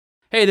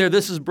Hey there,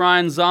 this is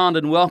Brian Zond,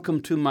 and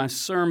welcome to my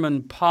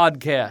sermon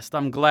podcast.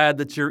 I'm glad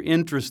that you're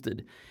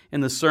interested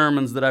in the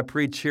sermons that I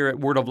preach here at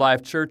Word of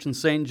Life Church in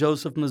St.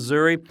 Joseph,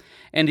 Missouri.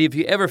 And if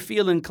you ever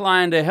feel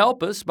inclined to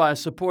help us by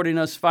supporting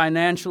us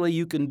financially,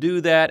 you can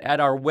do that at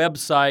our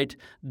website,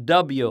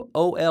 wolc.com.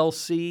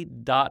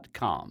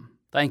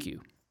 Thank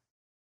you.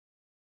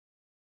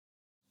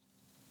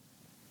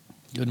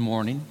 Good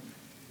morning.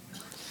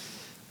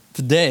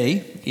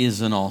 Today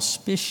is an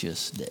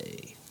auspicious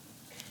day.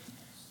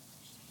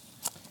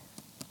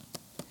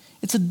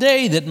 It's a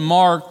day that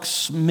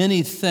marks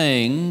many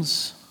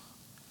things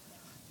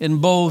in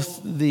both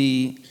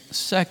the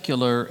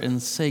secular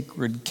and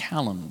sacred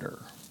calendar.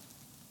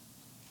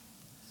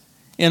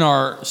 In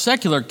our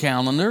secular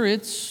calendar,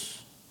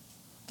 it's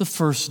the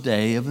first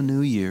day of a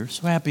new year,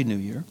 so Happy New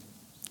Year.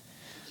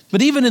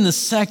 But even in the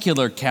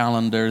secular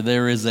calendar,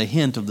 there is a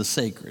hint of the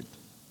sacred.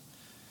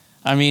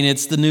 I mean,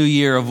 it's the new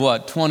year of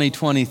what?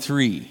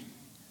 2023.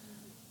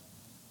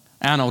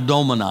 Anno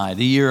Domini,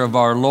 the year of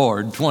our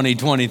Lord,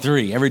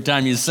 2023. Every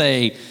time you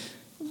say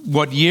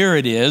what year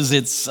it is,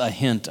 it's a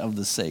hint of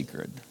the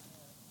sacred.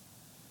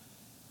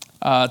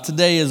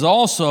 Today is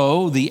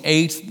also the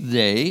 8th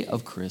day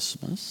of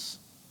Christmas.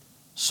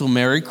 So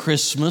Merry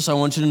Christmas. I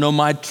want you to know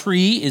my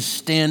tree is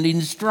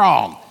standing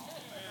strong.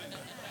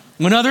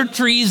 When other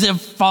trees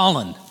have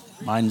fallen,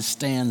 mine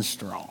stands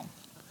strong.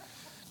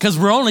 Because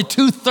we're only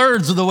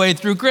 2/3 of the way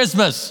through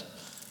Christmas.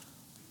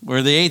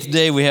 We're the 8th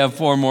day, we have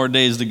 4 more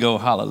days to go,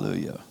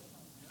 hallelujah.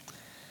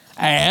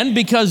 And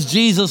because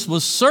Jesus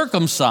was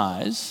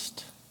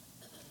circumcised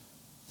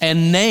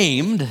and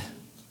named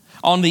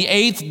on the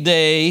 8th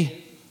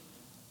day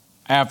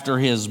after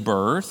his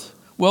birth,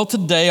 well,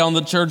 today on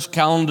the church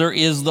calendar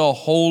is the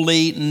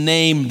Holy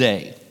Name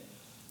Day.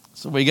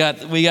 So we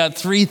got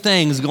 3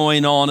 things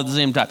going on at the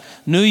same time.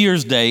 New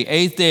Year's Day,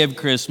 8th day of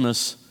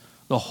Christmas,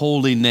 the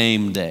Holy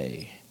Name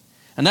Day.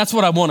 And that's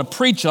what I want to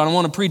preach on. I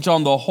want to preach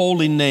on the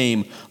holy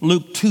name,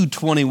 Luke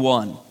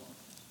 2:21.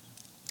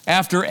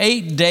 After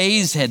 8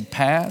 days had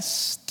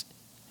passed,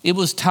 it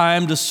was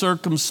time to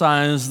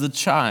circumcise the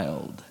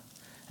child,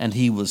 and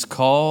he was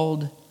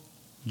called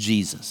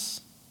Jesus,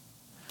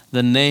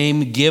 the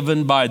name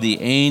given by the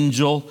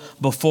angel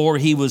before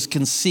he was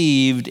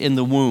conceived in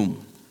the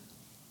womb.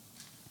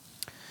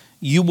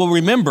 You will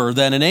remember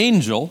that an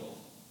angel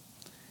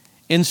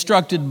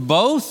instructed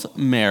both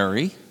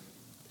Mary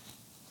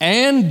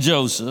and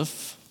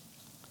Joseph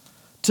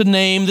to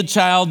name the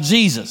child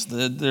Jesus.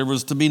 There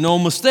was to be no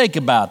mistake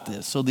about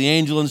this. So the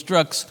angel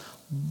instructs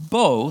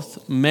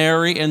both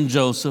Mary and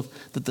Joseph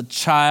that the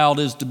child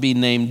is to be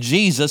named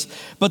Jesus,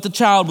 but the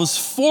child was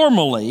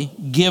formally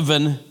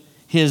given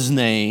his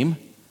name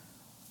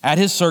at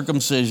his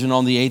circumcision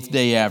on the 8th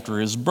day after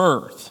his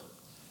birth.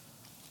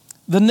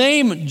 The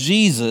name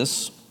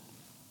Jesus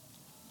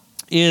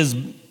is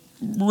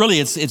really,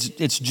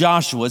 it's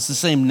Joshua. It's the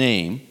same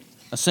name.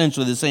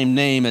 Essentially the same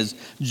name as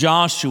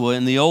Joshua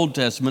in the Old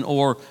Testament,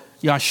 or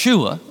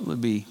Yeshua would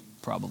be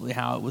probably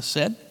how it was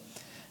said.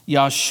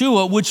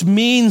 Yeshua, which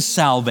means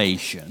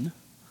salvation,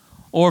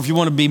 or if you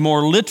want to be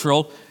more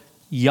literal,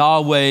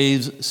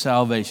 Yahweh's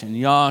salvation.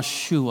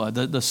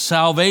 Yeshua, the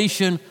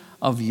salvation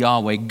of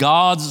Yahweh,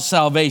 God's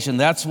salvation.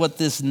 That's what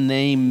this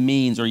name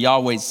means, or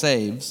Yahweh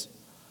saves.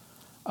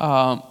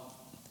 The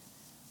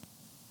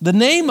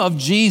name of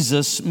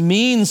Jesus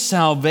means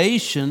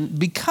salvation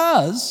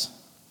because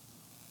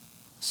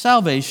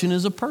salvation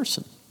is a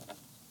person.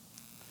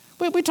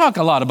 We talk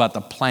a lot about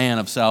the plan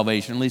of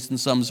salvation, at least in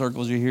some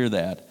circles you hear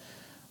that.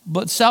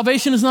 But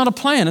salvation is not a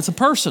plan, it's a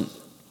person.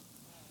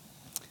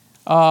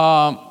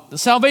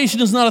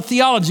 Salvation is not a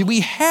theology. We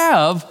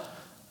have,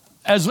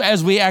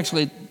 as we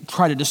actually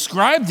try to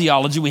describe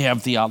theology, we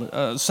have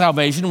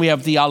salvation, we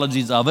have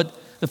theologies of it.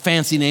 The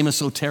fancy name is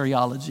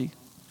soteriology.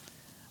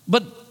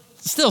 But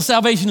still,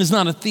 salvation is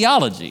not a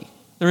theology.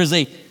 There is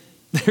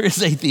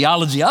a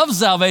theology of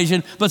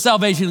salvation, but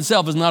salvation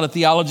itself is not a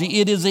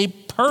theology. It is a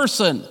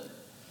person.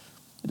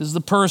 It is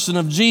the person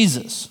of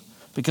Jesus.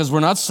 Because we're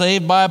not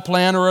saved by a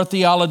plan or a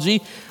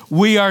theology.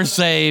 We are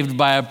saved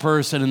by a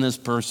person, and this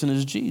person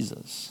is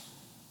Jesus.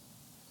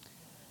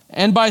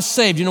 And by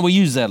saved, we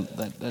use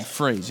that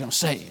phrase,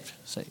 saved.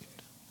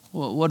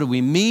 Well, what do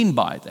we mean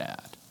by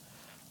that?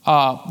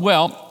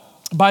 Well,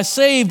 by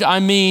saved, I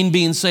mean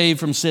being saved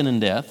from sin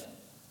and death.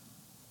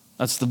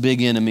 That's the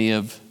big enemy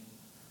of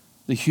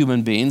the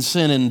human being,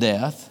 sin and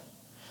death.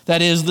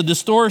 That is the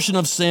distortion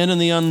of sin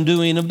and the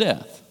undoing of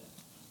death.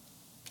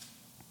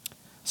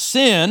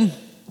 Sin,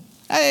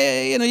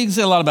 you can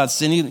say a lot about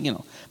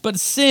sin, but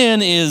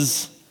sin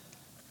is,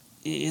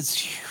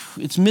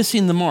 it's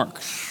missing the mark.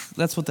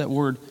 That's what that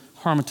word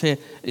harmatia.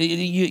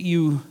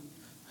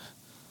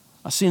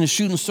 I seen a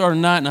shooting star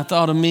tonight, and I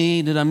thought of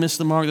me. Did I miss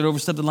the mark that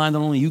overstepped the line that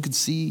only you could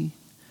see?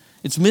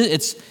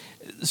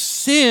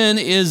 Sin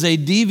is a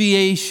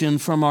deviation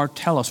from our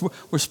telos.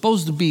 We're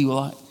supposed to be,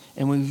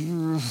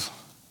 and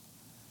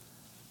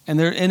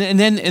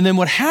then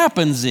what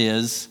happens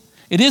is,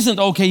 it isn't,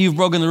 okay, you've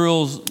broken the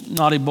rules,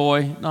 naughty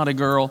boy, naughty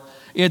girl.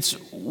 It's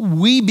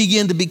we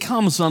begin to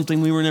become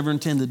something we were never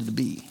intended to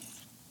be.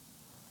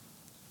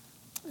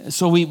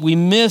 So we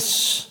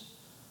miss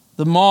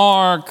the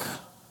mark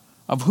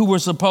of who we're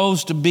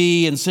supposed to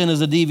be, and sin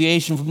is a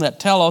deviation from that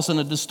telos, and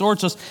it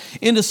distorts us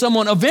into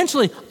someone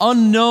eventually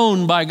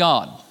unknown by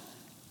God.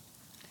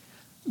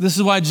 This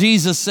is why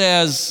Jesus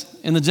says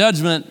in the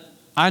judgment,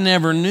 I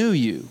never knew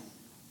you,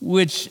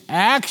 which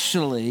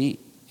actually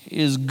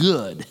is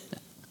good.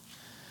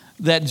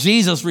 That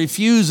Jesus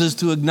refuses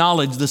to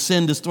acknowledge the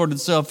sin-distorted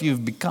self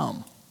you've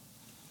become.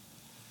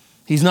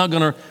 He's not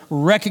going to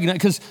recognize,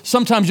 because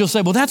sometimes you'll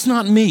say, well, that's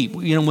not me.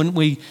 You know, when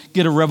we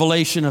get a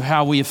revelation of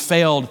how we have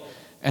failed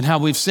and how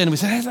we've sinned, we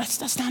say, hey,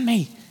 that's not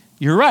me.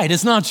 You're right,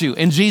 it's not you.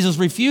 And Jesus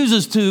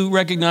refuses to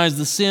recognize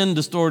the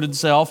sin-distorted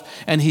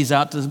self, and he's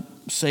out to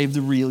save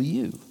the real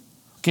you.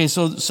 Okay,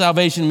 so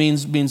salvation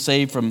means being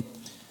saved from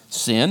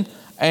sin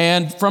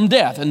and from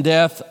death. And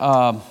death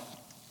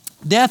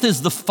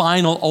is the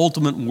final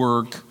ultimate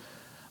work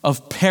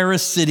of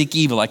parasitic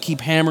evil. I keep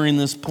hammering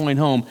this point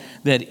home,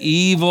 that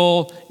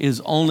evil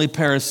is only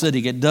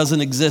parasitic. It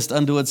doesn't exist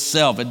unto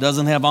itself. It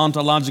doesn't have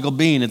ontological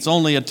being. It's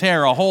only a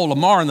tear, a hole, a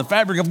mar in the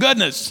fabric of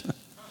goodness.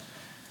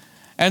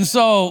 And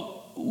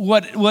so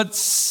what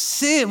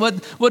sin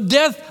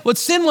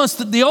wants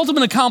to, the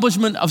ultimate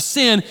accomplishment of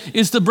sin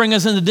is to bring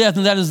us into death,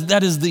 and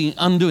that is the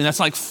undoing. That's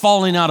like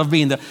falling out of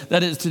being.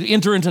 That is to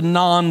enter into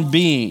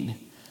non-being.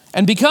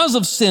 And because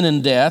of sin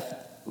and death,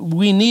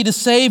 we need a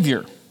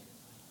Savior.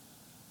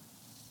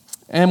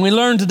 And we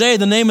learn today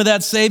the name of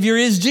that Savior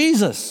is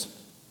Jesus.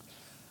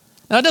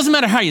 Now, it doesn't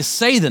matter how you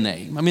say the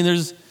name. I mean,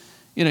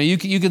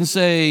 you can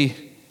say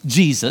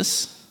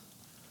Jesus,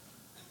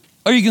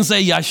 or you can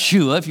say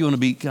Yeshua if you want to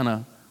be kind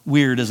of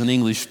weird as an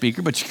English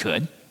speaker, but you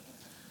could.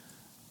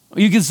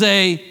 You can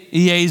say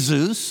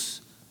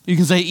Jesus. You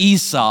can say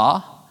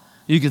Esau.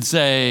 You can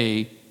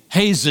say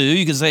Jesus.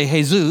 You can say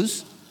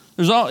Jesus.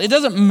 It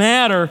doesn't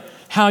matter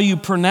how you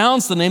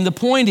pronounce the name. The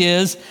point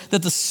is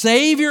that the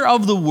Savior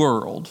of the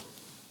world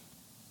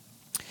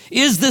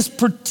is this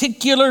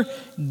particular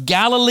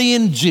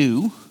Galilean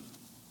Jew,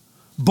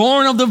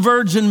 born of the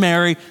Virgin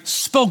Mary,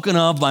 spoken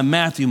of by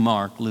Matthew,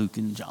 Mark, Luke,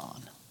 and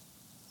John.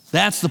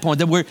 That's the point,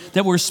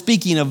 that we're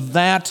speaking of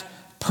that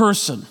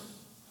person.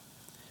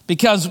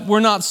 Because we're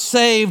not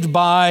saved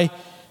by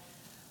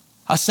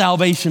a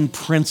salvation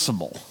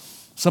principle,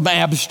 some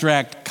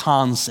abstract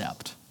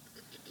concept.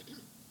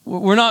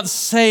 We're not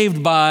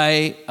saved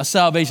by a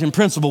salvation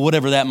principle,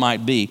 whatever that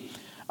might be.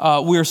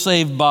 We're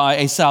saved by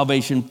a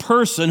salvation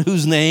person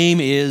whose name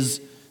is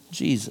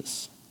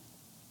Jesus.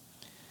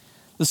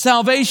 The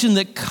salvation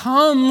that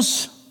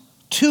comes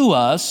to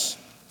us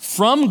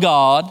from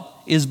God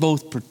is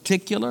both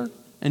particular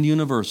and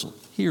universal.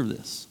 Hear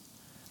this.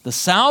 The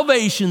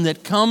salvation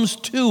that comes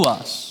to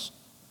us,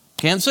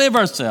 can't save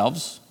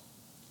ourselves.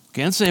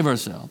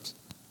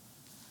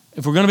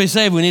 If we're going to be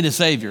saved, we need a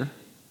Savior.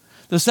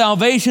 The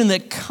salvation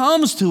that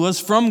comes to us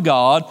from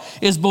God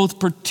is both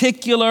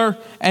particular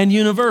and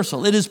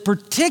universal. It is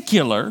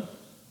particular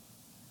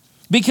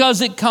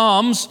because it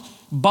comes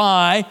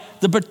by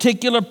the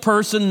particular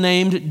person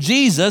named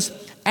Jesus,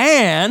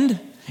 and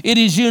it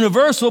is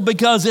universal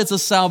because it's a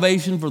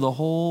salvation for the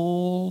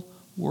whole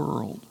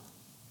world.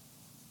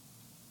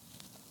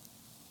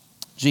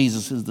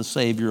 Jesus is the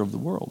Savior of the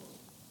world.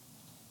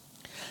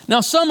 Now,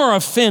 some are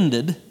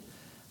offended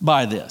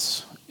by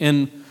this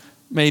in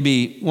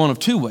maybe one of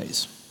two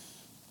ways.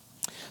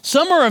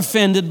 Some are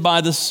offended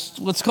by this,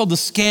 what's called the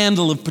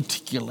scandal of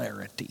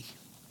particularity.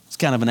 It's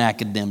kind of an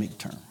academic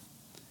term.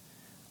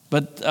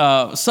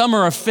 But some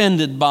are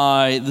offended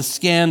by the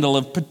scandal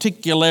of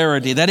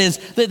particularity. That is,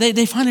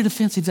 they find it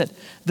offensive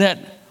that,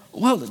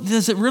 well,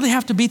 does it really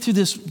have to be through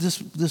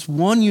this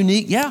one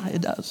unique? Yeah,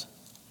 it does.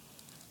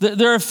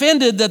 They're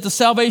offended that the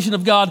salvation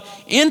of God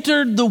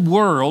entered the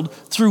world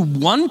through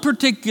one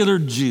particular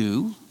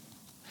Jew,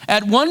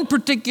 at one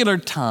particular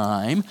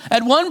time,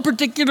 at one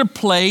particular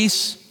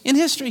place in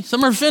history.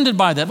 Some are offended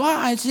by that.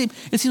 Well, it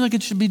seems like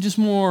it should be just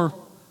more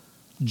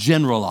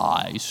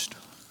generalized.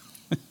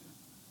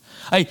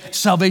 A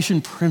salvation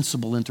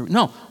principle.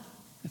 No,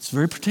 it's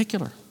very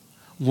particular.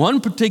 One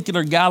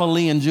particular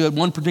Galilean Jew at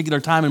one particular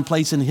time and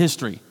place in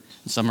history.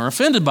 And some are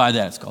offended by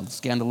that. It's called the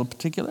scandal of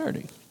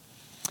particularity.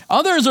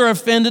 Others are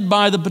offended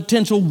by the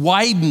potential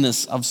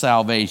wideness of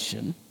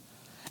salvation.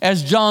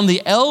 As John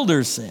the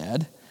Elder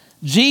said,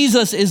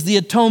 Jesus is the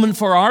atonement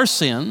for our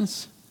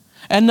sins,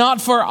 and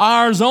not for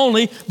ours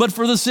only, but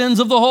for the sins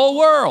of the whole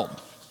world.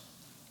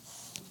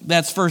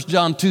 That's 1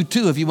 John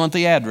 2:2 if you want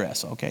the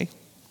address, okay?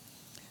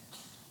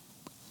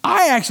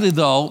 I actually,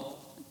 though,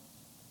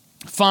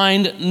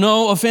 find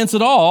no offense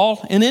at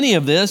all in any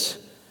of this,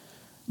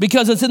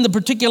 because it's in the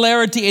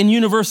particularity and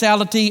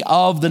universality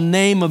of the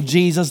name of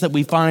Jesus that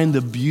we find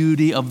the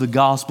beauty of the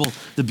gospel,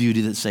 the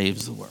beauty that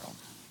saves the world.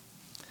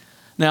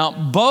 Now,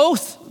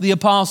 both the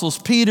apostles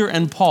Peter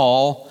and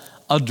Paul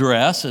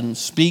address and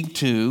speak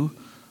to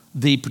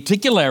the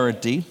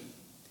particularity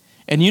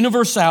and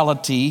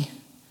universality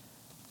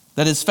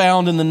that is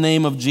found in the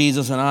name of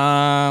Jesus, and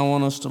I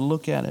want us to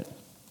look at it.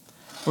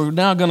 We're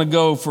now going to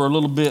go for a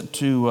little bit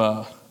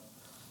to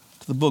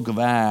the book of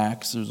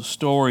Acts. There's a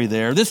story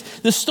there.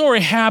 This story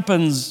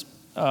happens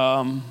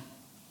not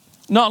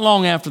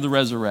long after the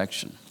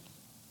resurrection.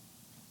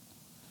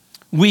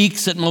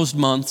 Weeks, at most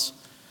months,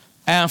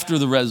 after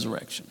the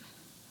resurrection.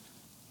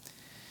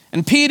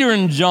 And Peter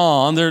and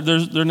John,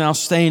 they're now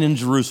staying in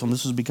Jerusalem.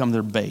 This has become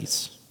their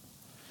base.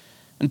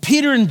 And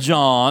Peter and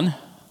John,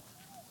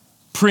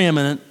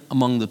 preeminent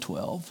among the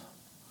 12,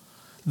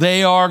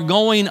 they are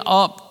going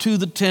up to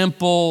the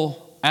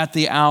temple at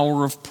the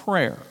hour of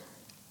prayer.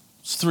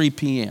 It's 3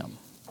 p.m.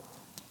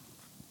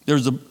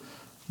 There's a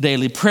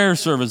daily prayer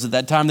service at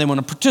that time. They want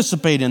to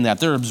participate in that.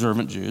 They're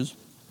observant Jews.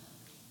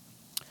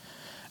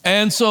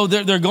 And so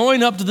they're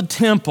going up to the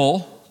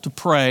temple to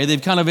pray.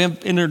 They've kind of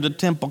entered the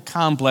temple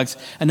complex,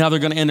 and now they're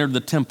going to enter the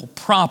temple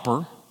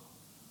proper,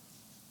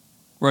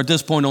 where at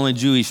this point only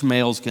Jewish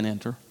males can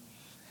enter.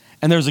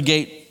 And there's a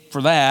gate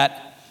for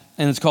that,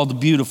 and it's called the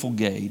Beautiful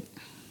Gate.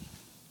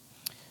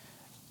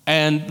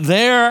 And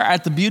there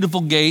at the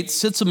Beautiful Gate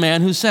sits a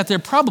man who sat there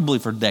probably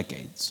for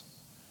decades.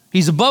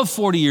 He's above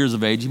 40 years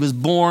of age. He was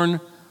born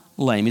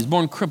lame. He's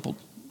born crippled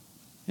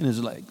in his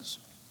legs.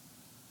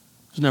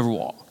 He's never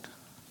walked.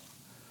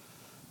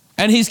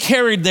 And he's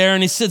carried there,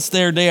 and he sits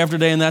there day after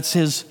day, and that's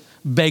his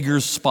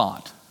beggar's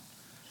spot.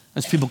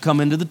 As people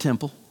come into the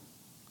temple,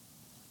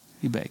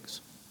 he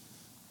begs.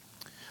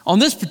 On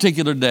this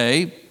particular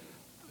day,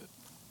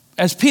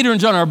 as Peter and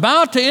John are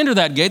about to enter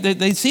that gate,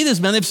 they see this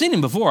man. They've seen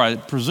him before, I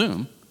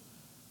presume.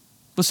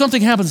 But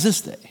something happens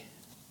this day.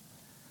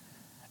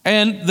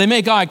 And they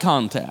make eye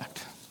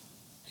contact.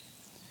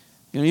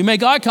 You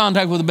make eye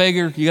contact with a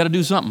beggar, you got to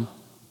do something.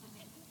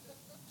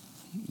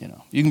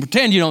 You can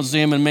pretend you don't see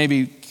him and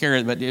maybe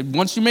carry it, but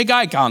once you make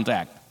eye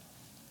contact,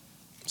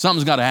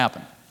 something's got to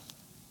happen.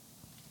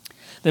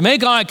 They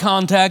make eye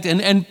contact,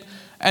 and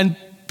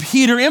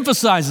Peter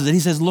emphasizes it. He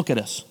says, look at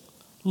us.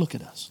 Look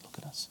at us. Look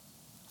at us.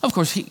 Of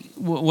course,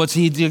 what's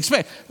he to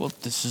expect? Well,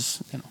 this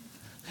is,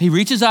 He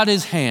reaches out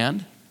his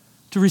hand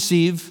to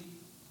receive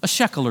a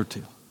shekel or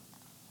two.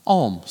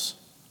 Alms.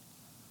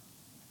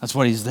 That's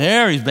what he's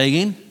there. He's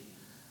begging.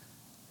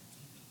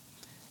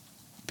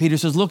 Peter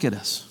says, look at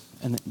us.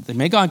 And they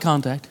make eye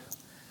contact.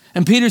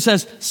 And Peter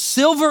says,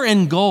 silver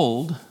and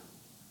gold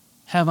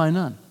have I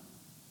none.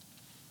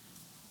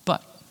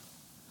 But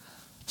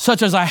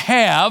such as I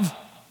have,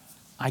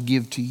 I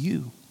give to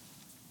you.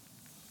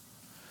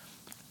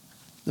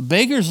 The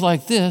beggar's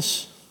like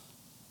this,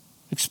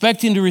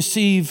 expecting to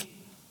receive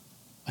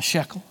a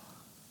shekel.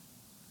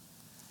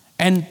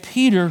 And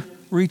Peter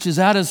reaches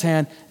out his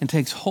hand and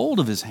takes hold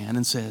of his hand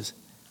and says,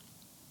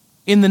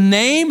 in the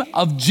name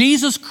of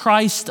Jesus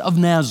Christ of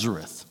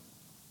Nazareth,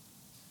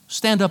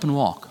 stand up and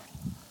walk.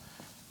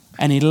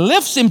 And he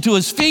lifts him to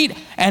his feet,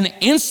 and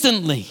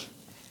instantly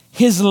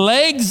his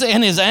legs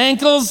and his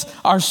ankles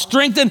are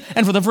strengthened.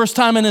 And for the first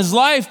time in his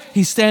life,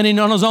 he's standing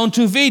on his own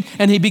 2 feet,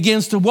 and he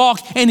begins to walk.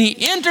 And he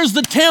enters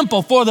the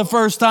temple for the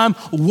first time,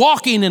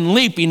 walking and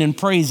leaping and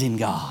praising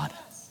God.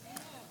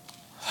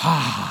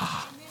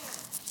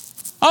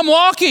 I'm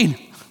walking.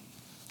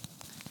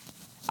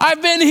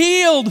 I've been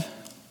healed.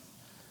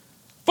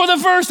 For the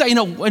first time,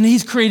 and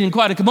he's creating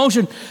quite a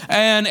commotion,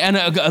 and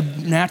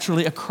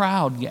naturally a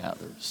crowd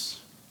gathers.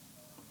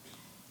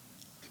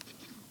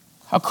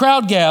 A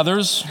crowd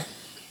gathers,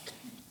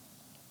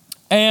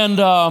 and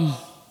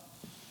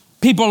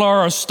people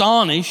are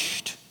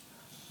astonished.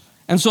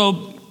 And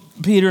so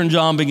Peter and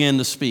John begin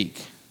to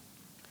speak.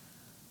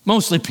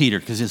 Mostly Peter,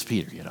 because it's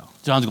Peter,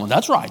 John's going,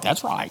 that's right,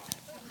 that's right.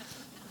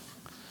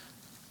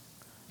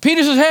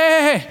 Peter says,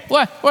 hey,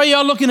 why are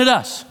y'all looking at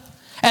us?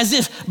 As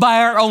if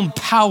by our own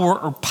power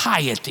or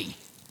piety,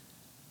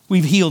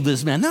 we've healed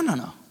this man.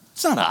 No.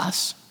 It's not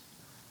us.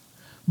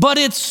 But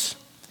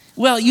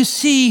you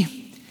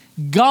see,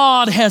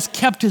 God has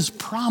kept his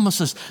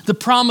promises, the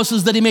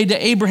promises that he made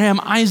to Abraham,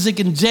 Isaac,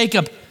 and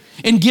Jacob,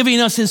 in giving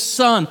us his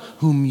son,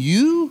 whom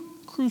you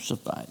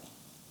crucified.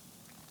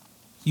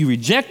 You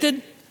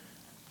rejected,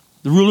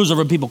 the rulers of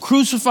our people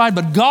crucified,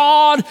 but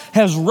God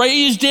has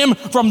raised him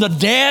from the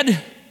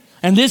dead.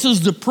 And this is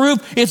the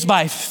proof. It's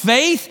by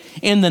faith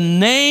in the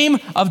name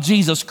of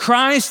Jesus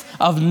Christ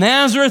of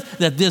Nazareth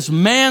that this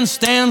man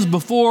stands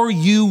before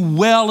you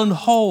well and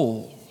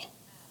whole.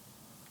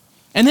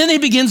 And then he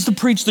begins to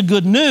preach the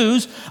good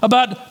news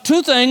about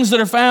 2 things that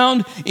are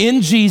found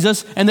in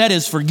Jesus, and that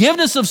is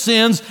forgiveness of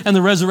sins and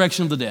the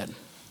resurrection of the dead.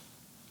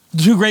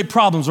 The 2 great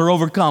problems are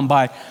overcome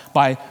by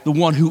the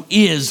one who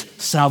is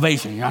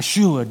salvation,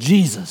 Yeshua,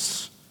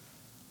 Jesus.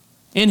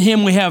 In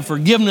him we have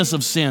forgiveness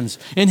of sins.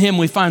 In him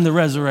we find the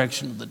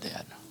resurrection of the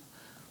dead.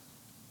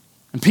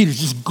 And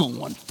Peter's just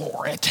going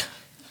for it.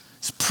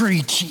 He's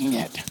preaching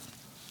it.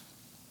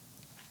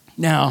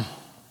 Now,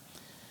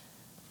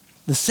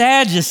 the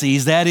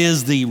Sadducees, that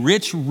is the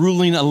rich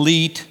ruling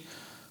elite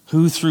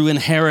who through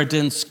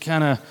inheritance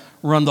kind of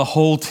run the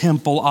whole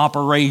temple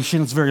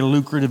operation. It's a very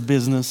lucrative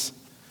business.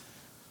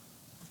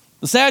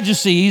 The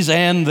Sadducees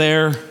and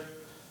their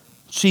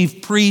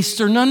chief priests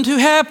are none too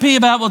happy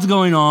about what's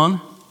going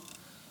on.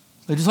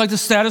 They just like the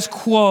status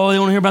quo. They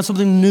want to hear about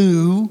something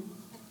new.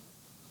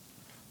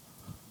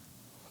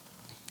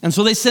 And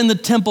so they send the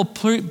temple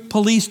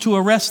police to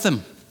arrest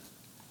them.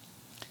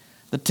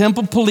 The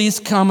temple police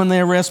come and they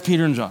arrest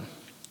Peter and John.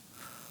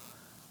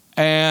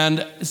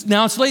 And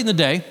now it's late in the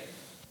day.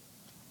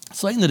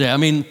 It's late in the day. I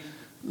mean,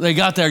 they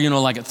got there,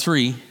 like at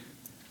 3.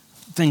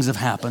 Things have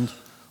happened.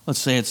 Let's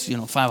say it's,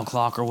 5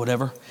 o'clock or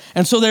whatever.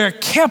 And so they're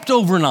kept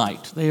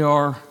overnight. They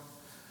are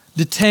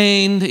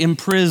detained,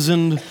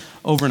 imprisoned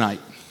overnight.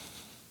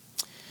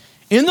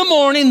 In the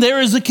morning, there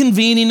is a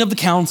convening of the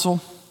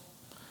council,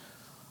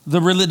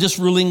 the religious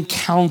ruling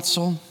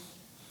council.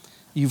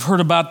 You've heard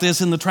about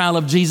this in the trial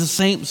of Jesus,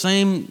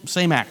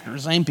 same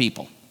actors, same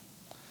people.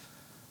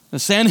 The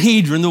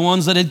Sanhedrin, the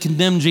ones that had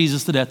condemned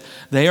Jesus to death,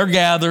 they are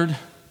gathered,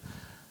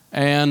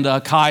 and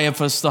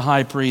Caiaphas, the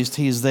high priest,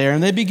 he's there,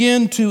 and they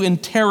begin to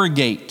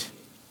interrogate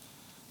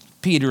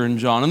Peter and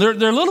John. And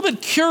they're a little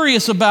bit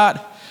curious about,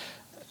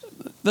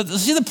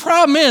 the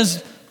problem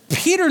is,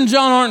 Peter and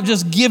John aren't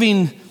just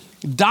giving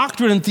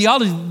doctrine and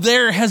theology.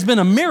 There has been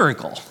a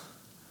miracle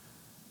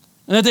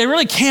that they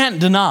really can't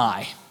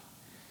deny.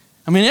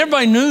 I mean,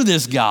 everybody knew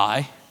this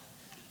guy.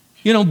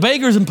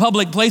 Beggars in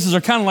public places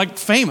are kind of like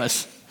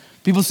famous.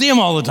 People see him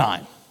all the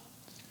time.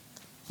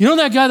 You know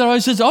that guy that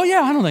always says, oh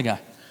yeah, I know that guy.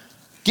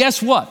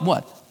 Guess what?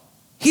 What?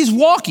 He's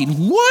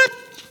walking. What?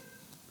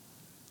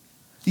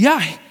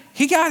 Yeah,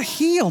 he got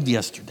healed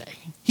yesterday.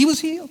 He was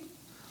healed.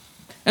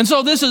 And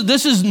so this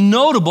is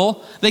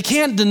notable. They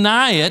can't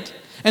deny it.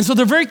 And so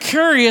they're very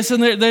curious,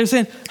 and they're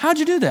saying, how'd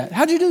you do that?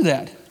 How'd you do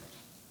that?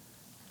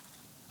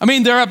 I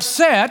mean, they're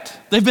upset.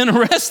 They've been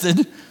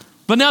arrested,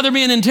 but now they're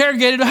being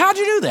interrogated. How'd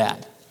you do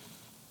that?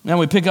 Now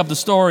we pick up the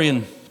story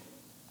in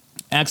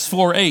Acts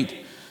 4:8.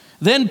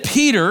 Then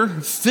Peter,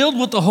 filled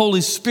with the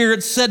Holy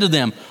Spirit, said to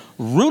them,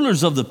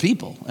 rulers of the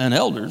people and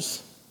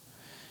elders,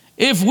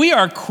 if we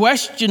are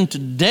questioned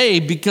today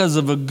because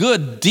of a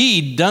good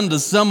deed done to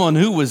someone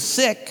who was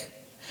sick,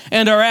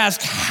 and are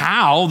asked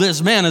how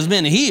this man has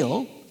been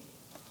healed,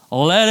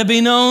 let it be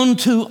known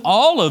to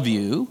all of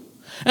you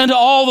and to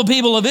all the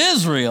people of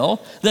Israel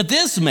that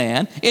this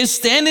man is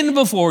standing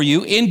before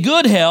you in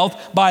good health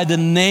by the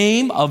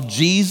name of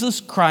Jesus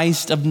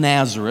Christ of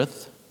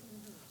Nazareth,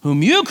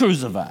 whom you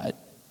crucified,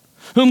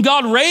 whom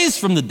God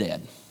raised from the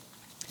dead.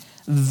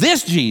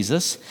 This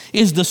Jesus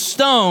is the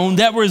stone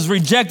that was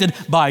rejected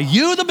by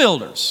you, the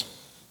builders.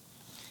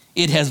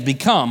 It has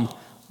become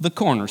the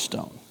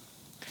cornerstone.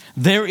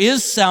 There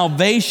is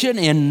salvation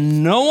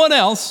in no one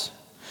else,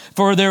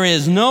 for there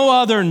is no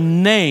other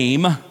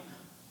name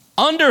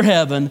under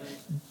heaven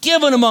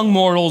given among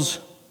mortals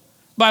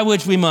by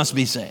which we must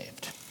be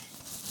saved.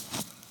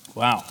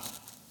 Wow.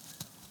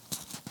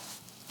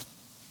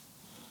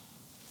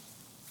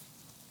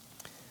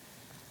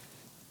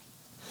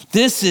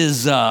 This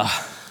is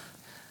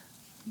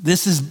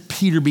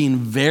Peter being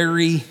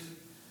very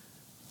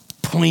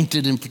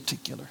pointed in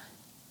particular.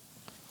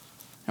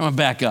 I'm going to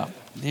back up.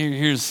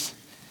 Here's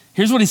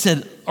what he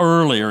said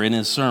earlier in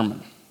his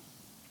sermon.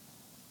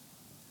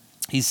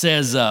 He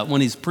says,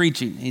 when he's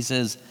preaching, he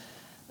says,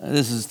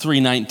 this is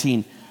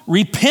 3:19,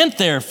 repent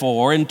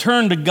therefore and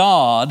turn to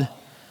God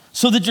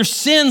so that your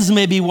sins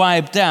may be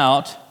wiped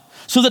out,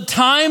 so that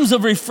times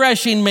of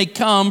refreshing may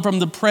come from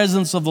the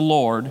presence of the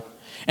Lord,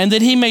 and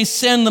that he may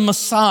send the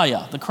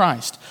Messiah, the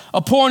Christ,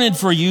 appointed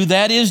for you,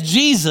 that is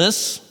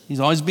Jesus,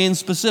 he's always being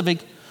specific,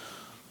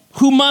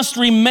 who must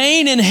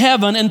remain in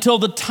heaven until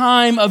the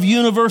time of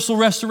universal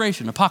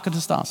restoration,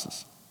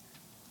 apokatastasis,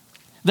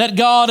 that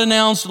God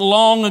announced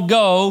long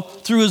ago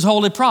through his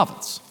holy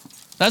prophets.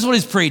 That's what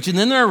he's preaching.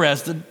 Then they're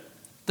arrested.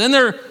 Then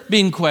they're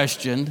being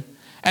questioned.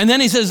 And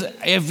then he says,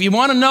 if you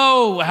want to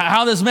know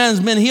how this man's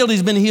been healed,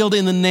 he's been healed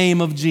in the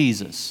name of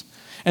Jesus.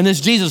 And this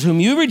Jesus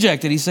whom you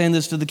rejected, he's saying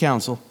this to the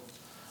council,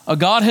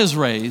 God has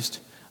raised.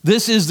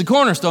 This is the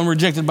cornerstone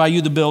rejected by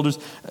you, the builders.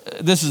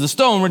 This is the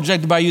stone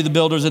rejected by you, the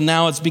builders, and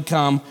now it's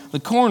become the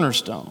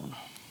cornerstone.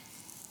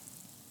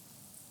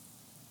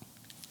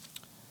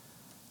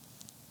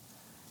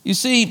 You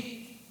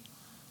see,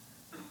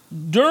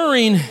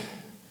 during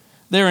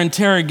their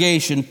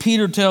interrogation,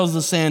 Peter tells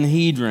the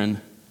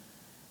Sanhedrin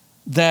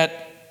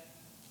that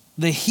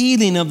the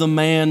healing of the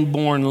man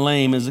born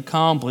lame is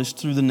accomplished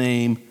through the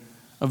name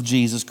of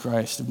Jesus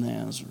Christ of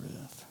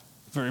Nazareth.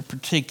 Very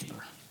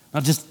particular.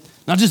 Not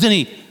just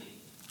any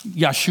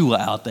Yeshua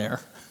out there.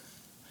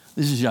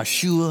 This is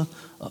Yeshua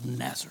of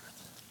Nazareth.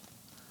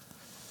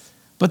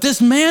 But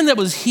this man that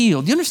was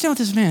healed, do you understand what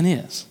this man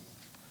is?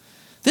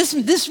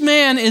 This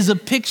man is a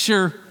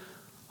picture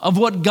of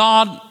what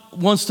God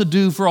wants to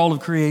do for all of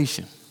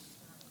creation.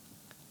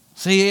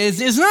 See,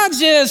 it's not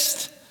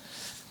just,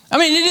 it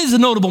is a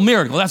notable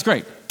miracle. That's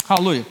great.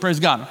 Hallelujah. Praise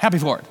God. Happy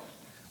for it.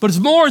 But it's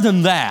more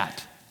than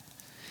that.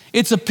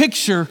 It's a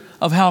picture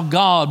of how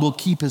God will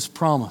keep his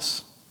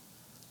promise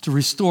to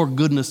restore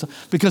goodness.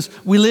 Because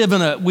we live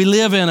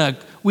in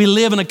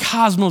a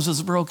cosmos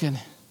that's broken,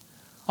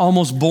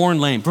 almost born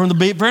lame. From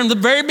the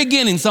very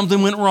beginning,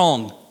 something went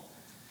wrong.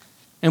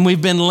 And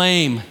we've been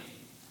lame.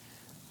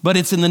 But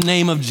it's in the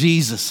name of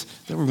Jesus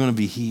that we're going to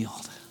be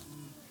healed.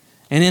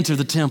 And enter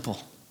the temple,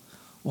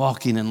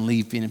 walking and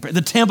leaping.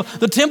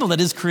 The temple that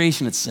is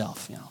creation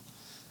itself.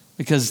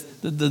 Because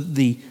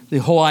the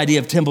whole idea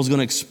of temple is going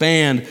to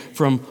expand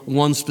from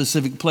one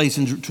specific place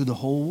into the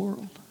whole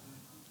world.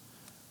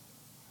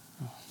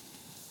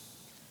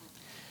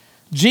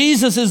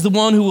 Jesus is the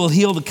one who will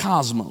heal the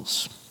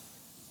cosmos.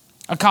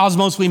 A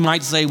cosmos, we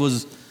might say,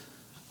 was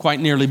quite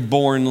nearly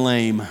born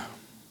lame.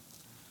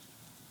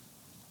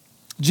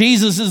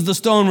 Jesus is the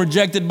stone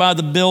rejected by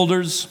the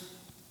builders.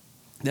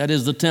 That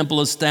is the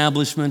temple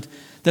establishment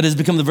that has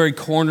become the very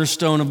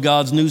cornerstone of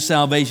God's new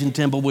salvation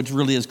temple, which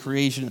really is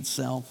creation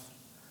itself.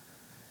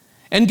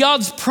 And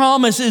God's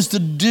promise is to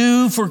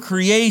do for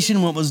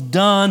creation what was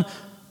done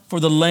for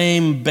the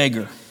lame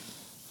beggar.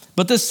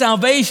 But this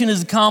salvation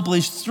is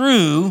accomplished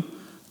through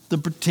the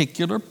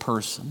particular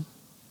person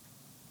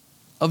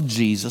of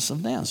Jesus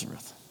of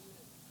Nazareth.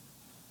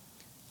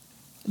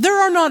 There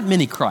are not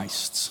many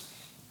Christs.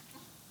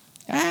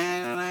 You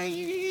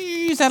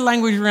use that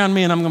language around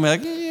me and I'm going to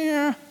be like,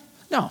 yeah.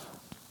 No,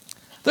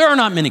 there are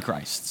not many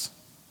Christs.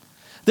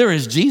 There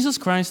is Jesus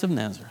Christ of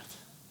Nazareth.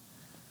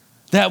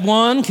 That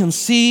one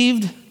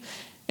conceived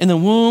in the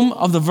womb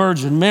of the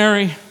Virgin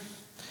Mary,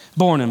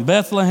 born in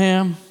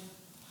Bethlehem.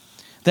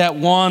 That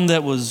one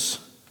that was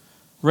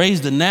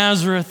raised in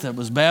Nazareth, that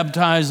was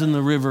baptized in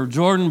the river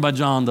Jordan by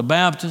John the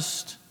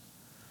Baptist.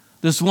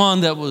 This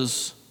one that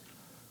was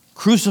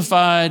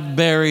crucified,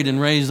 buried,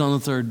 and raised on the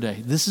third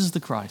day. This is the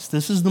Christ.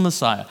 This is the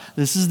Messiah.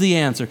 This is the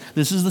answer.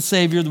 This is the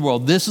Savior of the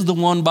world. This is the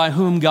one by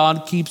whom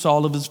God keeps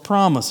all of his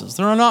promises.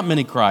 There are not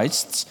many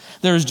Christs.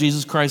 There is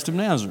Jesus Christ of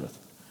Nazareth.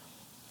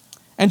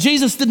 And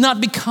Jesus did not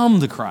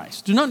become the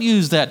Christ. Do not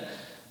use that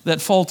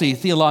faulty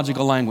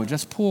theological language.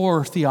 That's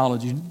poor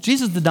theology.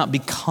 Jesus did not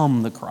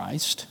become the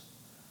Christ.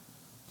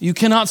 You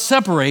cannot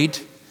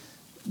separate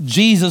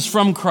Jesus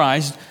from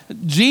Christ.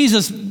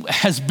 Jesus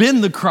has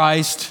been the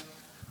Christ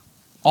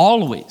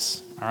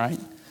always, all right?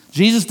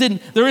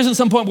 There isn't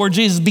some point where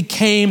Jesus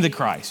became the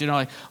Christ.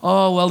 Like,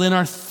 oh, well, in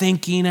our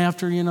thinking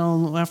after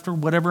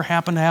whatever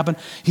happened to happen,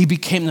 he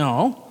became,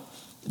 no.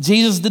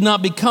 Jesus did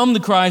not become the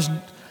Christ.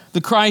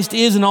 The Christ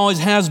is and always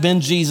has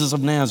been Jesus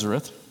of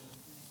Nazareth.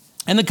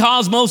 And the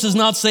cosmos is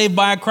not saved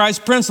by a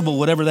Christ principle,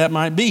 whatever that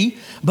might be,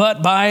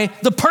 but by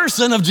the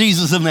person of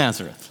Jesus of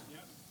Nazareth.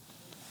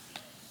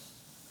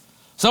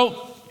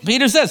 So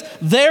Peter says,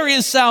 there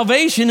is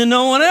salvation in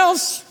no one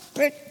else.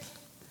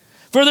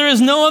 For there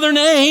is no other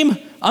name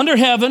under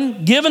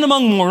heaven given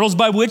among mortals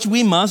by which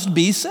we must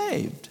be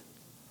saved.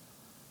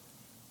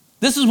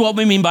 This is what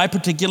we mean by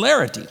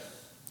particularity.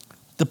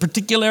 The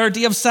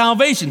particularity of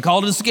salvation.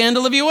 Call it a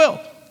scandal if you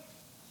will.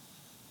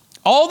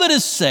 All that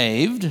is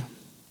saved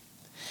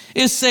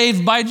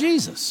by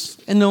Jesus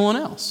and no one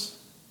else.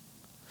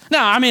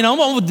 Now, I'm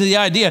on with the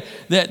idea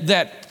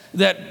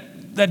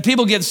that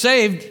people get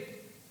saved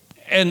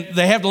and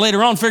they have to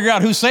later on figure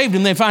out who saved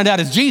them. They find out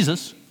it's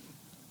Jesus.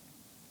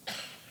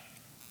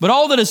 But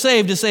all that is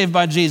saved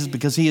by Jesus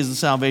because he is the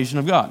salvation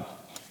of God.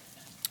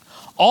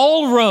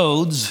 All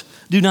roads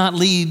do not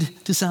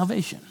lead to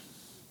salvation.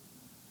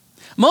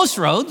 Most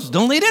roads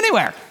don't lead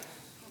anywhere.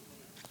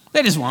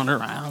 They just wander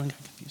around and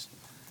get confused.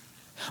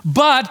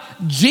 But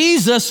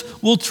Jesus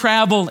will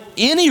travel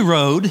any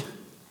road,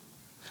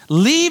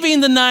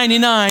 leaving the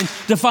 99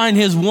 to find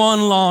his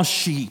one lost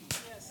sheep.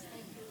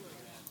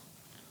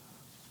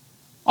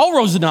 All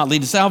roads do not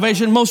lead to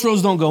salvation. Most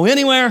roads don't go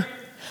anywhere.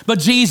 But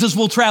Jesus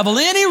will travel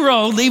any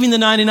road, leaving the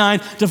 99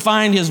 to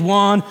find his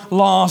one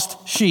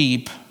lost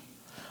sheep.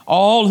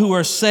 All who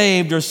are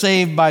saved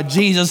by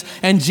Jesus,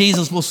 and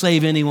Jesus will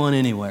save anyone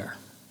anywhere.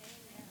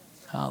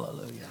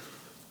 Hallelujah.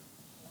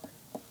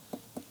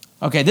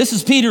 Okay, this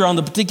is Peter on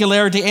the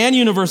particularity and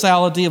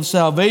universality of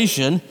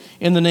salvation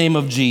in the name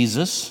of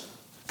Jesus,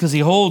 because he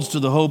holds to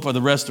the hope of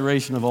the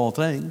restoration of all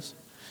things,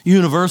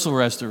 universal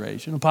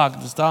restoration,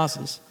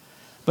 apokatastasis.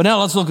 But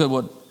now let's look at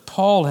what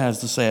Paul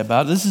has to say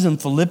about it. This is in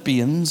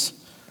Philippians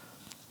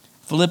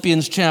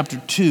chapter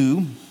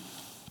 2,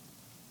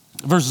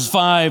 verses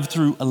 5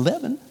 through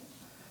 11.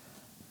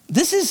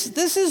 This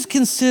is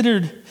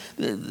considered,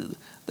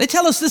 they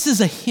tell us this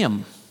is a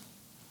hymn,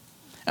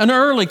 an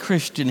early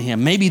Christian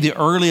hymn, maybe the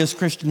earliest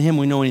Christian hymn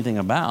we know anything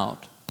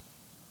about.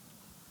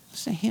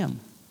 It's a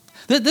hymn.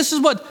 This is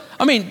what,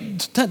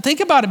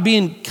 think about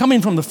it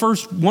coming from the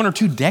first 1 or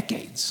 2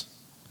 decades.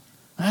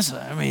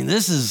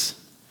 This is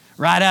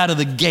right out of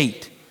the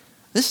gate.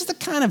 This is the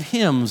kind of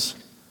hymns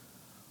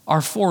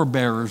our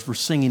forebearers were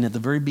singing at the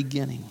very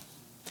beginning.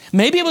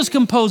 Maybe it was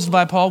composed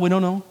by Paul, we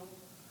don't know.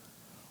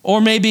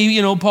 Or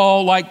maybe,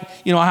 Paul,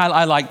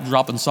 I like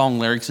dropping song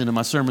lyrics into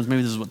my sermons.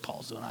 Maybe this is what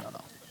Paul's doing, I don't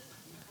know.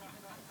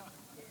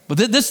 But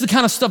this is the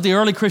kind of stuff the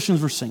early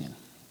Christians were singing.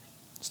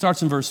 It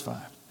starts in verse 5.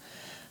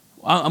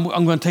 I'm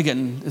going to take it,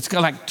 and it's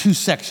got like 2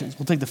 sections.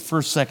 We'll take the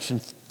first section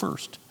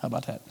first. How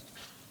about that?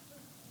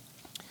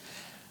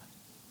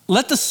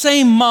 Let the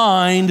same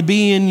mind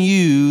be in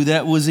you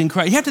that was in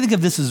Christ. You have to think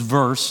of this as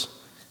verse.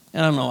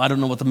 And I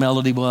don't know what the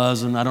melody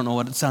was, and I don't know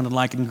what it sounded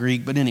like in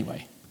Greek, but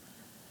anyway.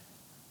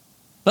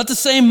 Let the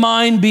same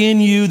mind be in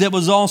you that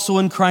was also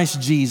in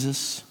Christ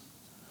Jesus,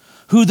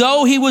 who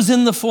though he was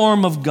in the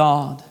form of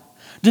God,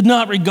 did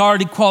not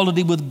regard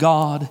equality with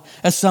God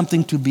as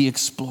something to be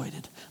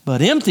exploited,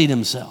 but emptied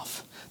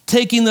himself,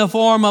 taking the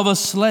form of a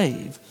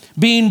slave,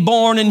 being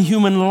born in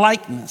human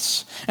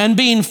likeness, and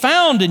being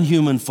found in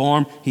human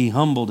form, he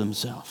humbled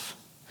himself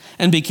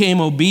and became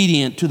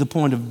obedient to the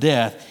point of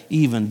death,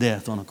 even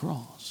death on a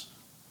cross.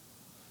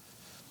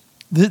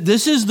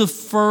 This is the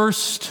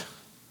first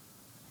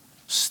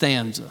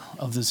stanza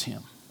of this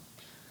hymn.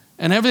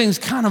 And everything's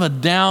kind of a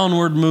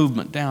downward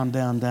movement, down,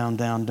 down, down,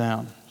 down,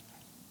 down.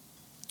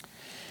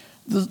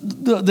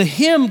 The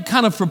hymn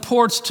kind of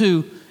purports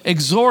to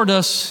exhort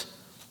us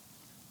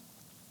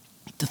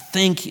to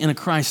think in a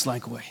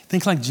Christ-like way.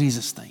 Think like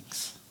Jesus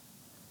thinks.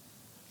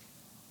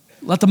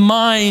 Let the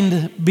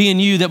mind be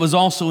in you that was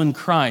also in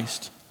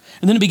Christ.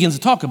 And then it begins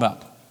to talk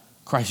about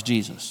Christ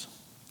Jesus,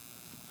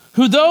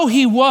 who though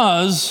he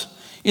was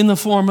in the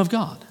form of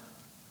God.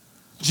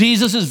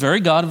 Jesus is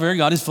very God,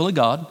 he's fully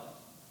God.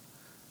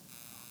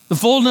 The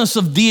fullness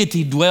of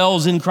deity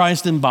dwells in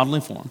Christ in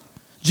bodily form.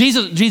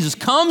 Jesus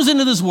comes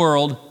into this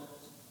world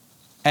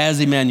as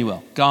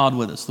Emmanuel, God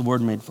with us, the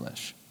Word made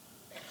flesh,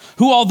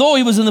 who, although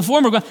he was in the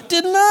form of God,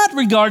 did not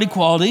regard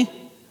equality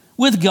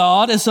with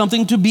God as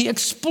something to be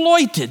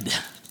exploited.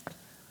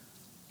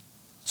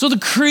 So the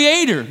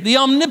Creator, the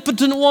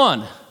omnipotent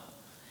one,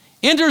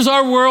 enters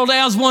our world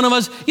as one of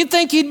us. You'd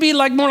think he'd be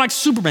more like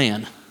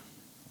Superman.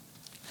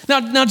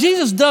 Now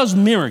Jesus does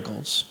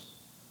miracles.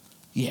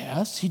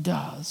 Yes, he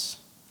does.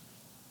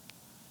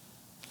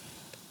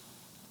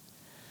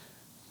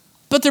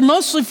 But they're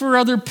mostly for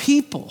other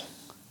people.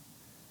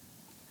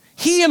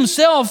 He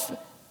himself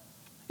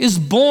is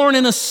born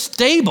in a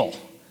stable,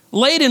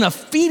 laid in a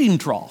feeding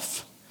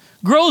trough,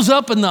 grows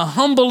up in the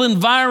humble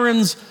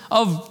environs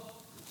of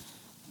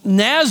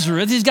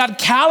Nazareth. He's got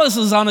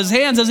calluses on his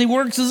hands as he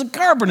works as a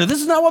carpenter.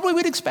 This is not what we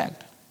would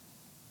expect.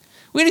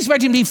 We'd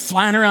expect him to be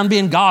flying around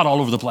being God all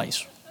over the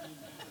place.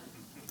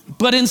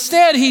 But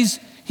instead, he's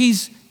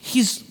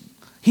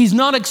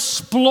not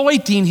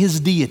exploiting his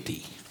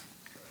deity.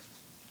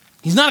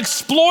 He's not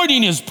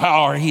exploiting his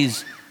power.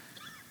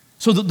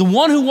 So the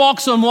one who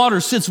walks on water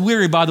sits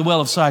weary by the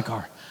well of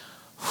Sychar.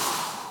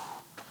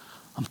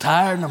 I'm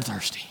tired and I'm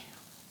thirsty.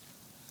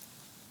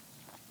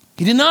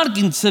 He did not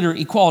consider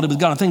equality with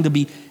God a thing to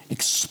be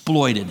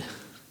exploited.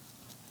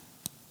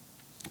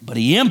 But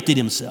he emptied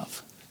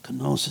himself.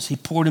 Kenosis. He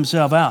poured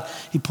himself out.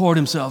 He poured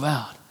himself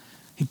out.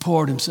 He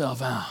poured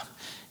himself out.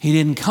 He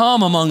didn't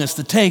come among us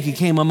to take. He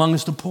came among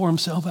us to pour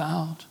himself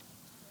out.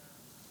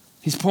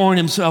 He's pouring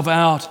himself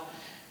out.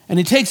 And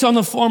he takes on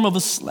the form of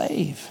a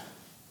slave.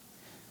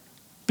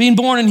 Being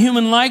born in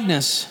human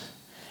likeness.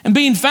 And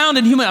being found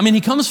in human.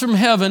 He comes from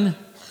heaven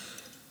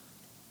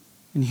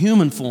in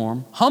human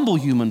form, humble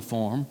human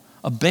form,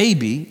 a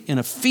baby in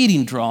a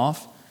feeding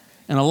trough,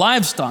 in a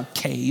livestock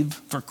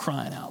cave, for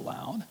crying out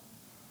loud.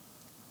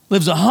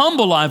 Lives a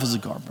humble life as a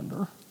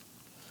carpenter.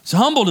 He's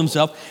humbled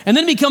himself and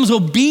then becomes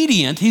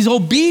obedient. He's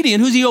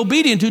obedient. Who's he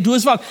obedient to? To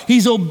his Father.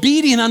 He's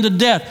obedient unto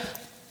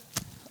death.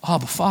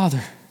 Abba,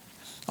 Father,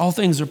 all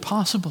things are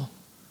possible.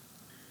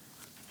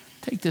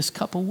 Take this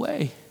cup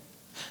away.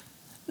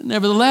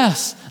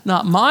 Nevertheless,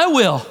 not my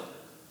will,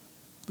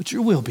 but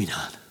your will be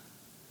done.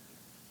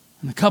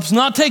 And the cup's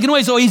not taken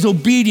away, so he's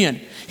obedient.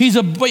 He's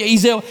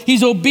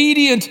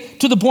obedient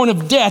to the point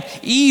of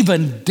death,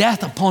 even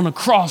death upon a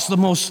cross, the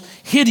most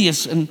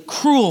hideous and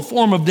cruel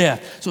form of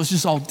death. So it's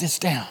just all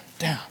down,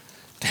 down,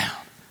 down.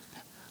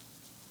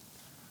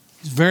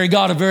 He's very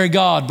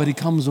God, but he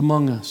comes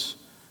among us,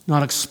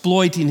 not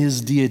exploiting his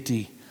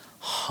deity,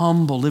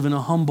 humble, living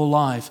a humble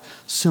life,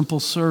 simple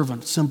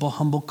servant, simple,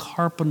 humble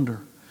carpenter.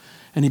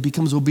 And he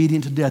becomes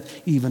obedient to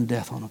death, even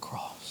death on a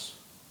cross,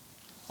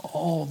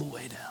 all the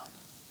way down.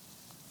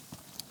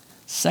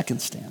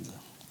 Second stanza.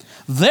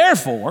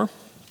 Therefore,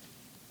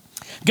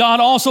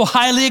 God also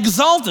highly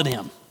exalted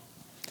him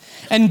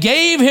and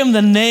gave him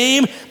the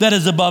name that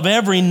is above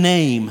every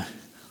name.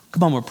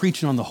 Come on, we're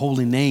preaching on the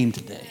holy name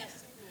today.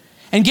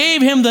 And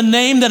gave him the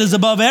name that is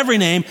above every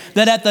name,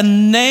 that at the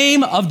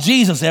name of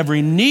Jesus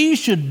every knee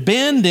should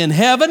bend in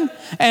heaven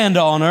and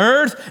on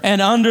earth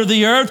and under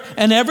the earth,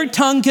 and every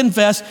tongue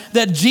confess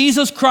that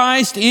Jesus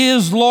Christ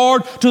is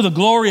Lord, to the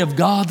glory of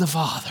God the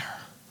Father.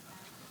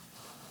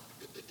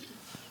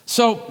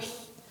 So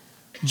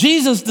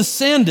Jesus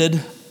descended.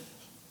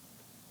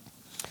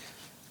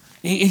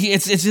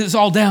 It's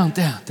all down.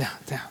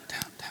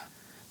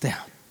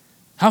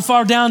 How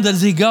far down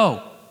does he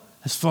go?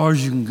 As far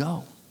as you can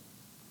go.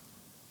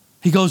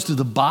 He goes to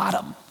the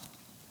bottom.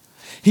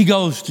 He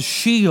goes to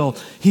Sheol.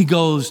 He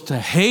goes to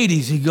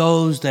Hades. He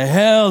goes to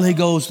hell. He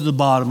goes to the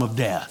bottom of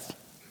death.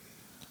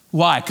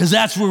 Why? Because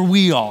that's where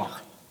we are.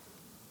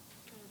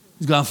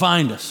 He's going to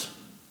find us.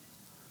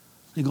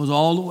 He goes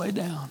all the way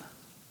down.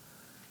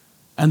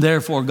 And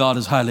therefore God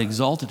has highly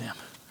exalted him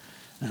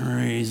and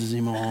raises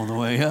him all the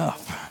way up.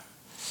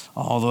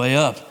 All the way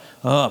up.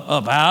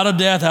 Up, out of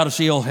death, out of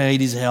Sheol,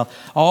 Hades, hell,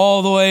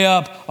 all the way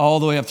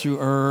up through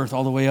earth,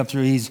 all the way up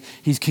through, he's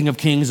King of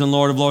Kings and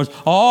Lord of Lords,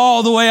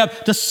 all the way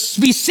up to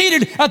be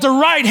seated at the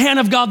right hand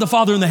of God the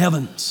Father in the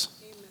heavens.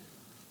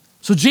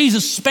 So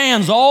Jesus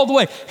spans all the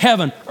way,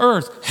 heaven,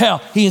 earth,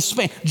 hell.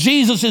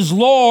 Jesus is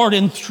Lord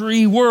in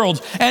 3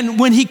 worlds. And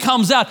when he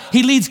comes out,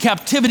 he leads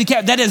captivity.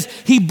 That is,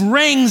 he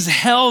brings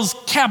hell's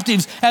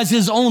captives as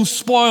his own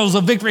spoils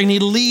of victory, and he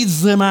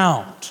leads them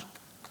out.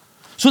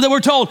 So that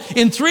we're told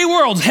in 3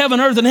 worlds, heaven,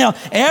 earth, and hell,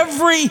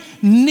 every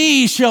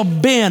knee shall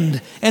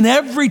bend and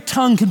every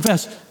tongue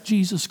confess,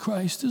 Jesus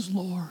Christ is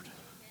Lord.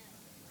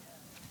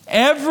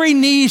 Every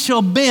knee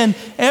shall bend,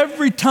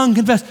 every tongue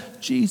confess,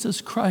 Jesus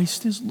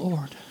Christ is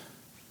Lord.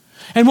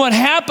 And what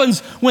happens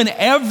when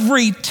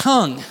every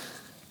tongue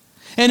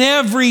and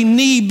every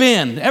knee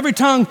bend, every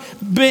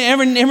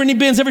knee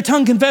bends, every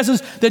tongue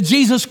confesses that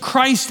Jesus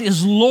Christ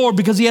is Lord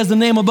because he has the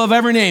name above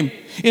every name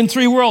in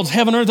 3 worlds,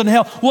 heaven, earth, and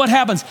hell. What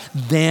happens?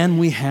 Then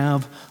we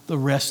have the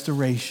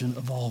restoration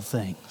of all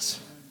things.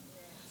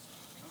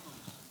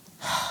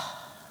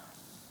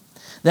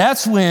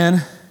 That's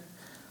when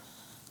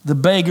the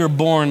beggar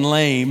born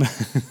lame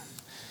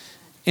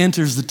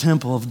enters the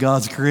temple of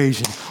God's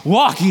creation,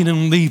 walking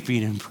and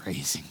leaping and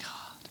praising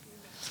God.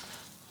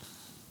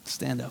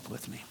 Stand up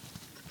with me.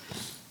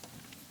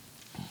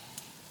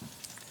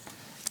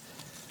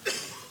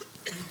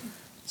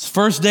 It's the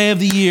first day of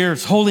the year.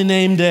 It's Holy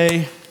Name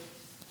Day.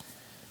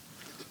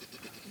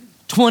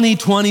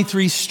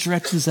 2023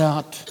 stretches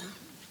out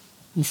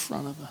in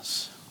front of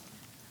us.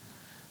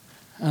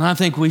 And I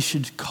think we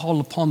should call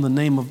upon the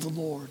name of the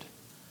Lord.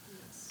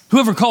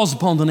 Whoever calls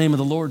upon the name of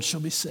the Lord shall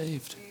be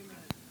saved.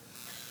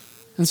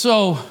 And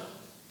so,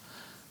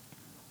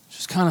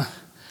 just kind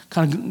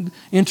of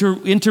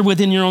enter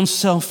within your own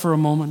self for a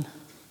moment.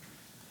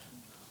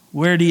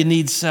 Where do you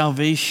need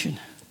salvation?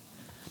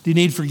 Do you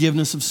need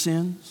forgiveness of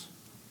sins?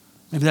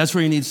 Maybe that's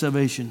where you need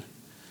salvation.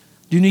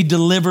 Do you need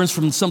deliverance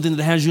from something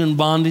that has you in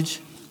bondage?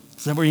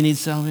 Is that where you need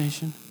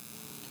salvation?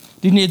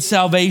 Do you need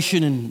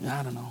salvation in,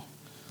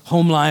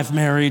 home life,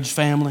 marriage,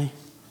 family?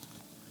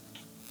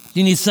 Do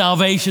you need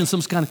salvation,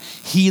 some kind of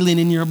healing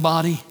in your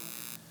body?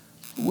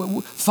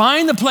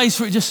 Find the place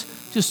where just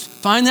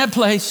find that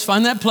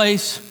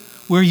place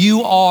where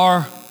you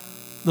are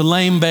the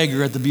lame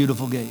beggar at the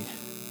beautiful gate.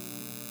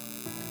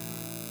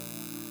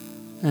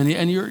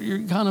 And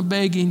you're kind of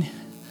begging,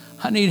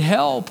 I need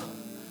help.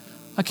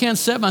 I can't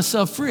set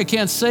myself free. I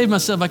can't save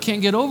myself. I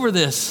can't get over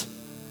this.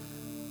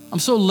 I'm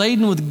so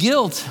laden with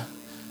guilt.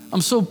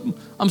 I'm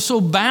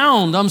so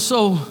bound. I'm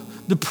so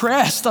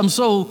depressed. I'm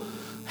so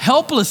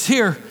helpless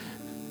here.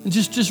 And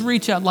just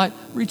reach out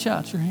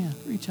your hand.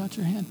 Reach out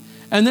your hand.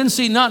 And then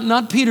see,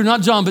 not Peter,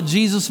 not John, but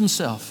Jesus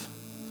himself.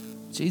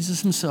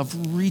 Jesus himself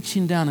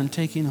reaching down and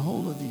taking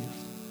hold of you.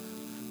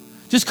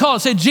 Just call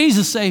it, say,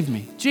 Jesus save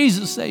me.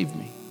 Jesus save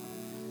me.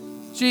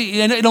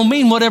 And it don't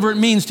mean whatever it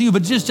means to you,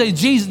 but just say,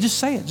 Jesus, just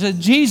say it. Say,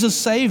 Jesus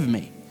save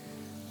me.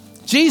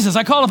 Jesus,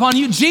 I call upon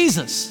you,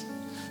 Jesus.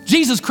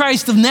 Jesus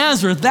Christ of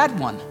Nazareth, that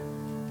one.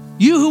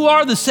 You who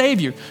are the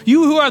Savior.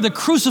 You who are the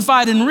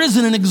crucified and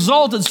risen and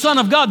exalted Son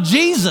of God,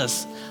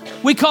 Jesus.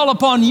 We call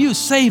upon you,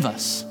 save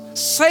us.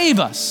 Save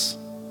us.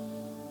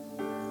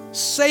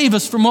 Save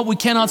us from what we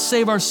cannot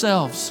save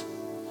ourselves.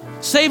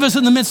 Save us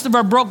in the midst of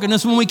our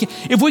brokenness.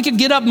 If we could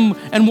get up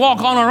and walk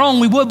on our own,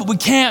 we would, but we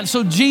can't.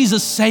 So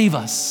Jesus, save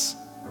us.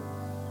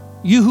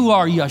 You who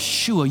are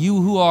Yeshua,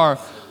 you who are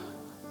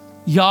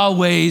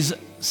Yahweh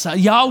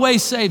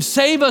save.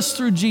 Save us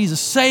through Jesus.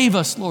 Save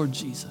us, Lord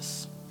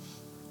Jesus.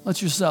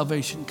 Let your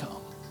salvation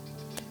come.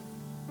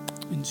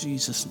 In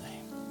Jesus' name.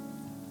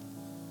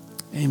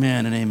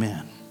 Amen and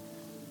amen.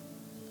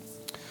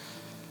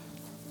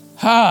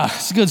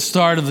 It's a good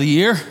start of the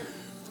year.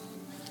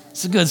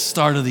 It's a good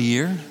start of the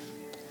year.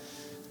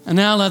 And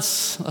now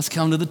let's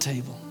come to the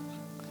table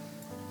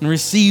and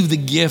receive the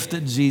gift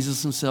that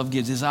Jesus himself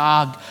gives. He says,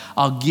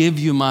 I'll give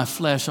you my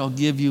flesh, I'll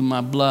give you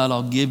my blood,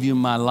 I'll give you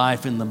my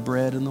life in the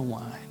bread and the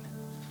wine.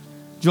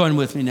 Join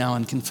with me now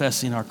in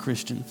confessing our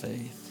Christian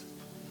faith.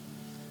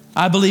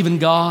 I believe in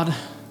God,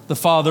 the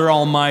Father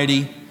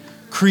Almighty,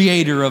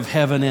 creator of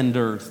heaven and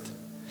earth.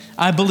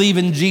 I believe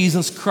in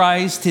Jesus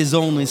Christ, his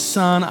only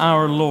Son,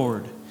 our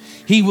Lord.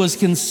 He was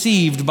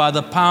conceived by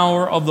the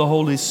power of the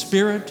Holy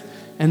Spirit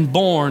and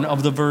born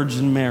of the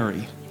Virgin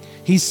Mary.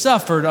 He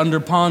suffered under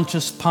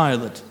Pontius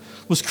Pilate,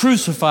 was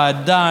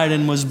crucified, died,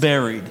 and was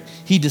buried.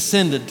 He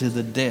descended to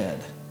the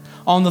dead.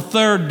 On the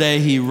 3rd day,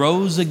 he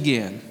rose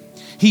again.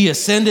 He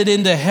ascended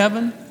into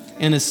heaven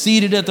and is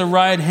seated at the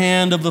right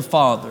hand of the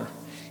Father.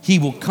 He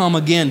will come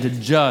again to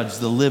judge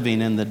the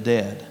living and the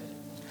dead.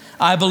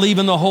 I believe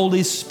in the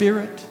Holy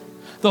Spirit,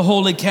 the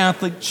Holy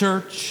Catholic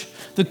Church,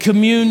 the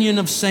communion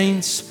of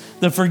saints,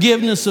 the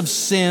forgiveness of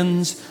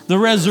sins, the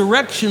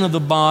resurrection of the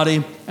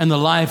body, and the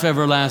life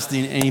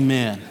everlasting.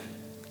 Amen.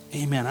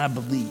 Amen. I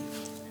believe.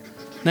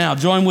 Now,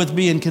 join with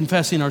me in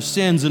confessing our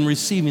sins and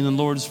receiving the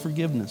Lord's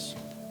forgiveness.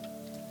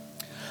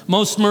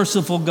 Most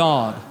merciful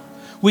God,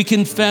 we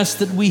confess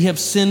that we have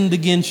sinned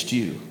against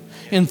you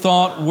in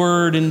thought,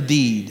 word, and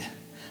deed,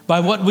 by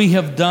what we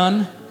have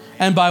done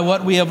and by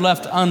what we have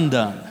left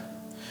undone.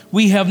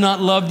 We have not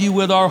loved you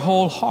with our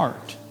whole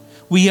heart.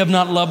 We have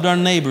not loved our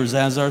neighbors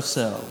as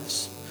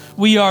ourselves.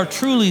 We are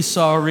truly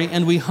sorry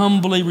and we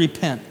humbly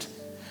repent.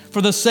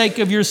 For the sake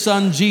of your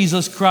Son,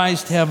 Jesus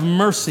Christ, have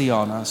mercy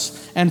on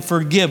us and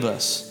forgive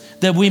us,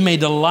 that we may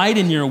delight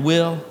in your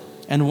will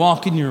and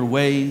walk in your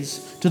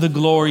ways to the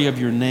glory of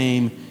your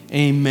name.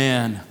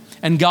 Amen.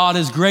 And God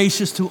is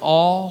gracious to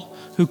all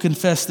who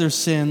confess their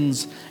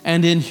sins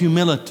and in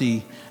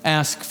humility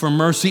ask for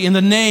mercy in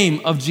the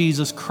name of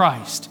Jesus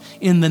Christ.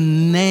 In the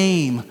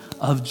name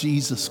of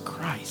Jesus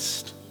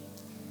Christ,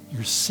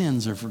 your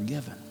sins are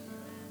forgiven.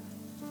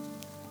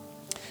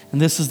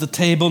 And this is the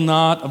table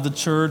not of the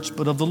church,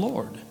 but of the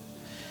Lord.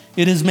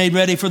 It is made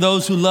ready for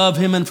those who love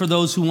him and for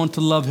those who want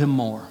to love him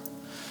more.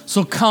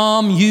 So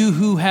come, you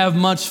who have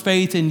much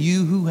faith and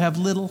you who have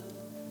little.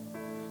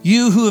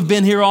 You who have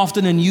been here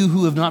often and you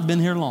who have not been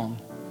here long.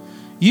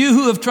 You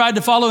who have tried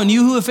to follow and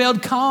you who have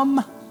failed,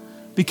 come,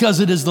 because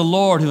it is the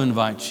Lord who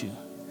invites you.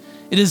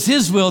 It is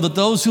his will that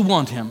those who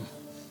want him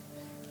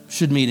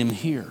should meet him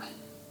here.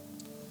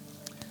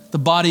 The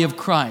body of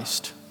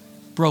Christ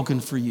broken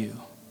for you.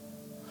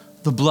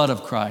 The blood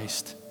of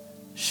Christ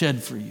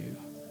shed for you.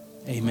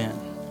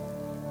 Amen.